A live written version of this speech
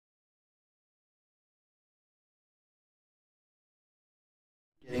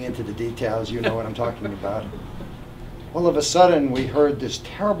Getting into the details, you know what I'm talking about. All of a sudden, we heard this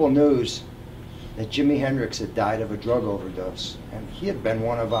terrible news that Jimi Hendrix had died of a drug overdose. And he had been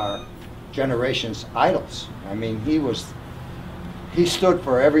one of our generation's idols. I mean, he stood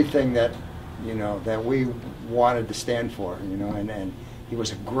for everything that, that we wanted to stand for, and he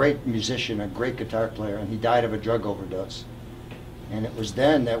was a great musician, a great guitar player, and he died of a drug overdose. And it was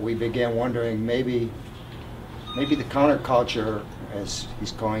then that we began wondering, maybe the counterculture, as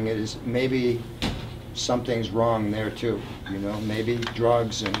he's calling it, is maybe something's wrong there too. Maybe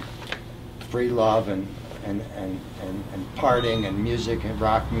drugs and free love and partying and music and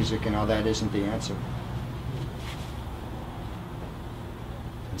rock music and all that isn't the answer.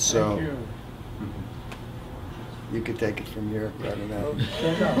 And so, Thank you. You could take it from here rather than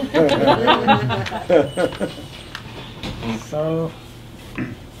that. So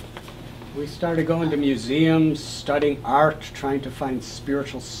we started going to museums, studying art, trying to find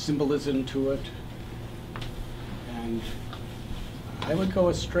spiritual symbolism to it. And I would go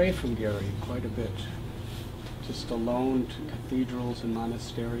astray from Gary quite a bit. Just alone to cathedrals and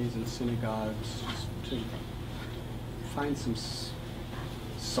monasteries and synagogues, just to find some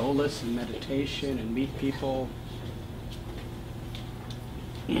solace and meditation and meet people.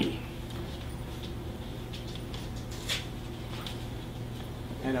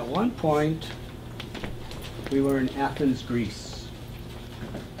 And at one point, we were in Athens, Greece.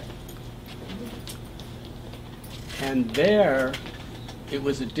 And there, it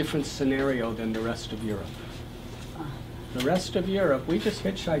was a different scenario than the rest of Europe. The rest of Europe, we just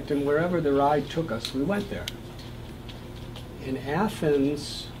hitchhiked, and wherever the ride took us, we went there. In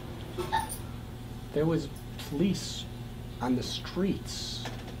Athens, there was police on the streets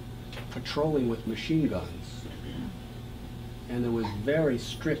patrolling with machine guns. And there was very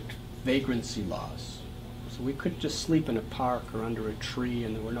strict vagrancy laws. So we couldn't just sleep in a park or under a tree,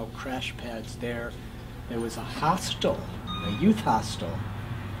 and there were no crash pads there. There was a hostel, a youth hostel,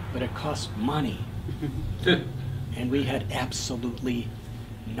 but it cost money. And we had absolutely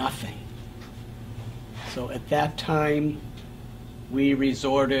nothing. So at that time, we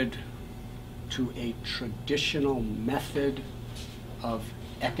resorted to a traditional method of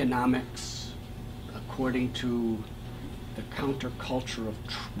economics according to the counterculture of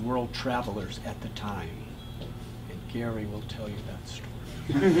world travelers at the time. And Gary will tell you that story.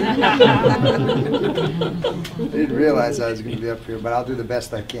 I didn't realize I was going to be up here, but I'll do the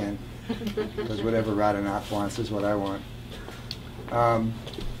best I can, because whatever Radhanath wants is what I want.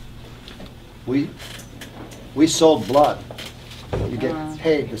 We sold blood. You get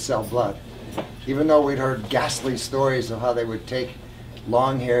paid to sell blood. Even though we'd heard ghastly stories of how they would take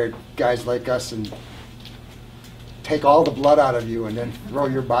long-haired guys like us and take all the blood out of you and then throw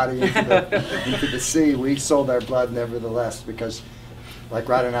your body into the sea, we sold our blood nevertheless, because, like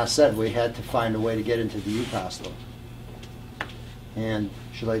Radhanath said, we had to find a way to get into the youth hostel. And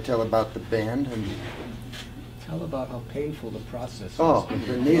should I tell about the band? And tell about how painful the process is. Oh,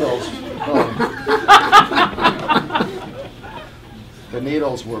 the needles. The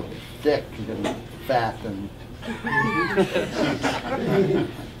needles were thick and fat and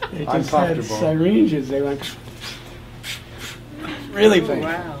they just uncomfortable. had syringes. They went really painful.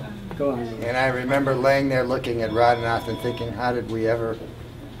 Wow. Go on. And I remember laying there looking at Radhanath and thinking, how did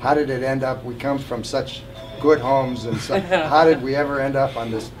it end up? We come from such good homes, and how did we ever end up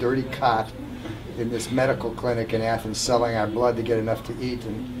on this dirty cot in this medical clinic in Athens selling our blood to get enough to eat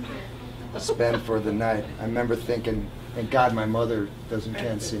and spend for the night? I remember thinking, thank God my mother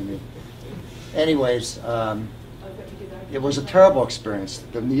can't see me. Anyways, it was a terrible experience.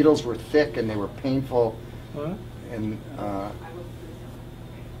 The needles were thick and they were painful. What? And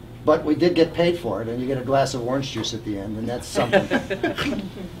but we did get paid for it, and you get a glass of orange juice at the end, and that's something.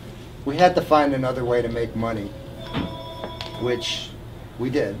 We had to find another way to make money, which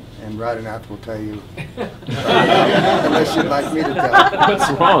we did, and Radhanath will tell you, unless you'd like me to tell. What's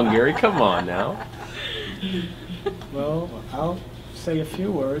wrong, Gary? Come on now. Well, I'll say a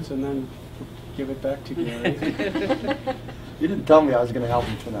few words and then give it back to Gary. You didn't tell me I was going to help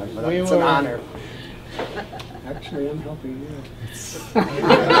him tonight, but it's an honor. Actually, I'm helping you.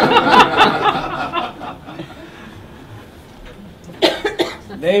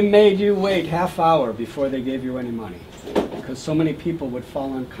 They made you wait half-hour before they gave you any money, because so many people would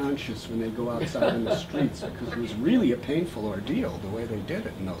fall unconscious when they go outside in the streets, because it was really a painful ordeal the way they did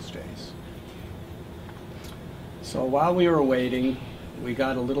it in those days. So while we were waiting, we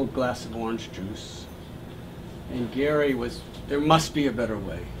got a little glass of orange juice, and Gary was, there must be a better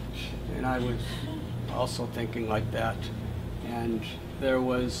way. And I was also thinking like that. And there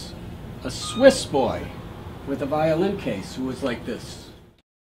was a Swiss boy with a violin case who was like this.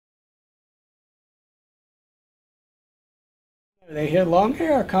 They had long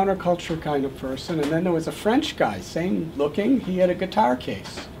hair, counterculture kind of person, and then there was a French guy, same looking. He had a guitar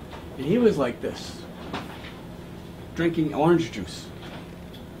case, and he was like this, drinking orange juice.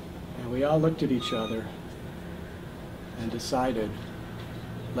 And we all looked at each other and decided,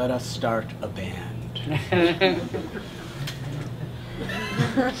 let us start a band. And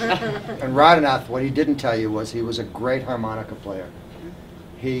Radhanath, what he didn't tell you was he was a great harmonica player.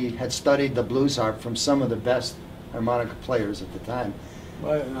 He had studied the blues harp from some of the best harmonica players at the time.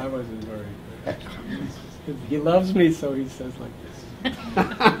 Well, I wasn't very good. He loves me, so he says like this.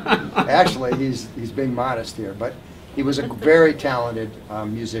 Actually, he's being modest here, but he was a very talented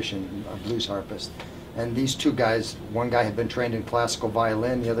musician, a blues harpist. And these two guys, one guy had been trained in classical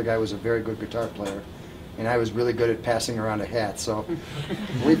violin, the other guy was a very good guitar player. And I was really good at passing around a hat. So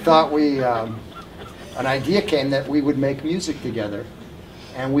we thought an idea came that we would make music together.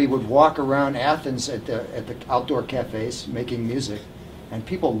 And we would walk around Athens at the outdoor cafes making music. And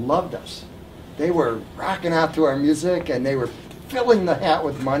people loved us. They were rocking out to our music, and they were filling the hat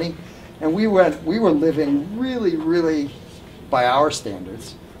with money. And we were living really, really, by our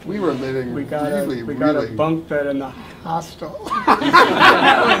standards, we were living we got really, a bunk bed in the hostel.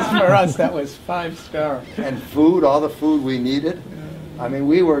 That was, for us, that was 5-star. And food, all the food we needed. I mean,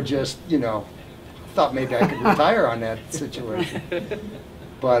 we were just, you know, thought maybe I could retire on that situation.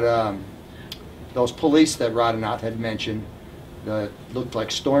 But those police that Radhanath had mentioned that looked like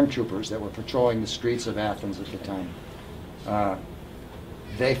stormtroopers that were patrolling the streets of Athens at the time,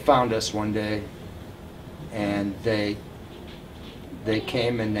 they found us one day, and they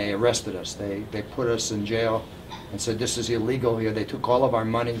came and they arrested us. They put us in jail and said, this is illegal here. They took all of our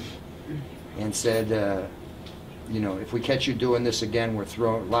money and said, you know, if we catch you doing this again, we're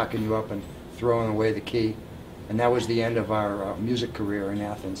locking you up and throwing away the key. And that was the end of our music career in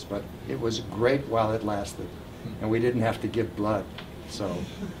Athens. But it was great while it lasted, and we didn't have to give blood. So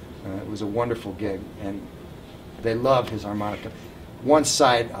it was a wonderful gig, and they loved his harmonica. One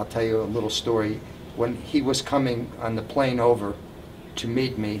side, I'll tell you a little story. When he was coming on the plane over to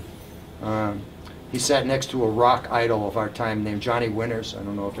meet me, he sat next to a rock idol of our time named Johnny Winters. I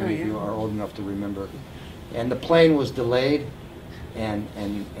don't know if any of you are old enough to remember. And the plane was delayed, and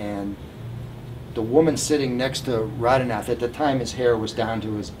the woman sitting next to Radhanath, at the time his hair was down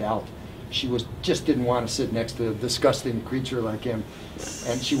to his belt. She just didn't want to sit next to a disgusting creature like him.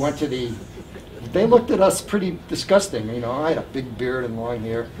 And she went to they looked at us pretty disgusting. You know, I had a big beard and long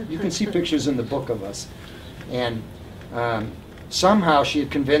hair. You can see pictures in the book of us. And somehow she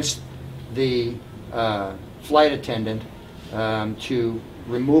had convinced the flight attendant to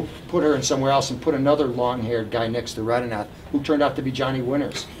put her in somewhere else and put another long-haired guy next to Radhanath, who turned out to be Johnny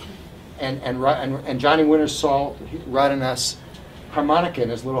Winters. And Johnny Winters saw Radhanath's harmonica in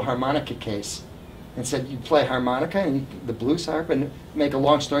his little harmonica case and said, you play harmonica and the blues harp? And make a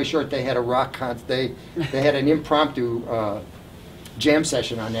long story short, they had a rock concert. They had an impromptu jam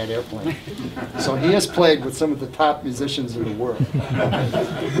session on that airplane. So he has played with some of the top musicians in the world.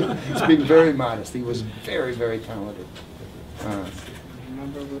 He's being very modest. He was very, very talented.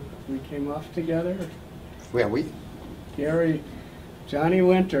 Remember we came off together? Yeah, Johnny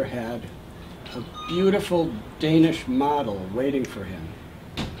Winter had a beautiful Danish model waiting for him.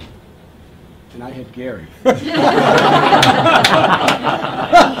 And I had Gary.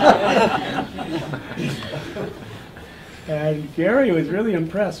 And Gary was really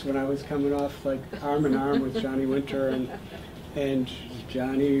impressed when I was coming off like arm in arm with Johnny Winter, and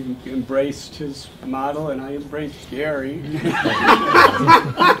Johnny embraced his model and I embraced Gary.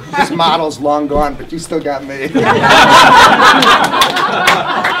 His model's long gone, but you still got me.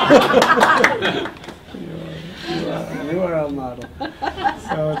 You are our model.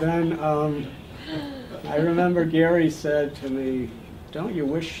 So then I remember Gary said to me, don't you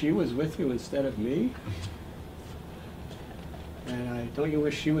wish she was with you instead of me? And don't you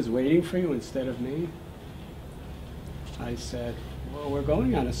wish she was waiting for you instead of me? I said, well, we're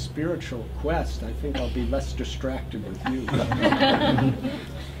going on a spiritual quest. I think I'll be less distracted with you.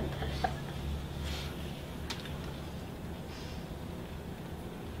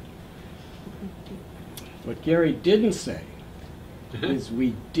 What Gary didn't say is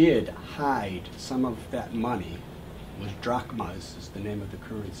we did hide some of that money, was drachmas is the name of the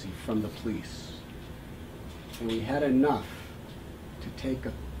currency, from the police. And we had enough to take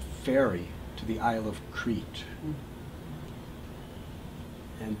a ferry to the Isle of Crete.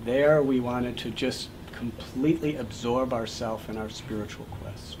 And there we wanted to just completely absorb ourselves in our spiritual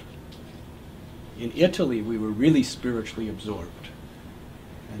quest. In Italy, we were really spiritually absorbed.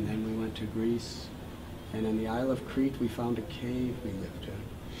 And then we went to Greece. And in the Isle of Crete, we found a cave we lived in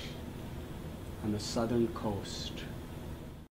on the southern coast.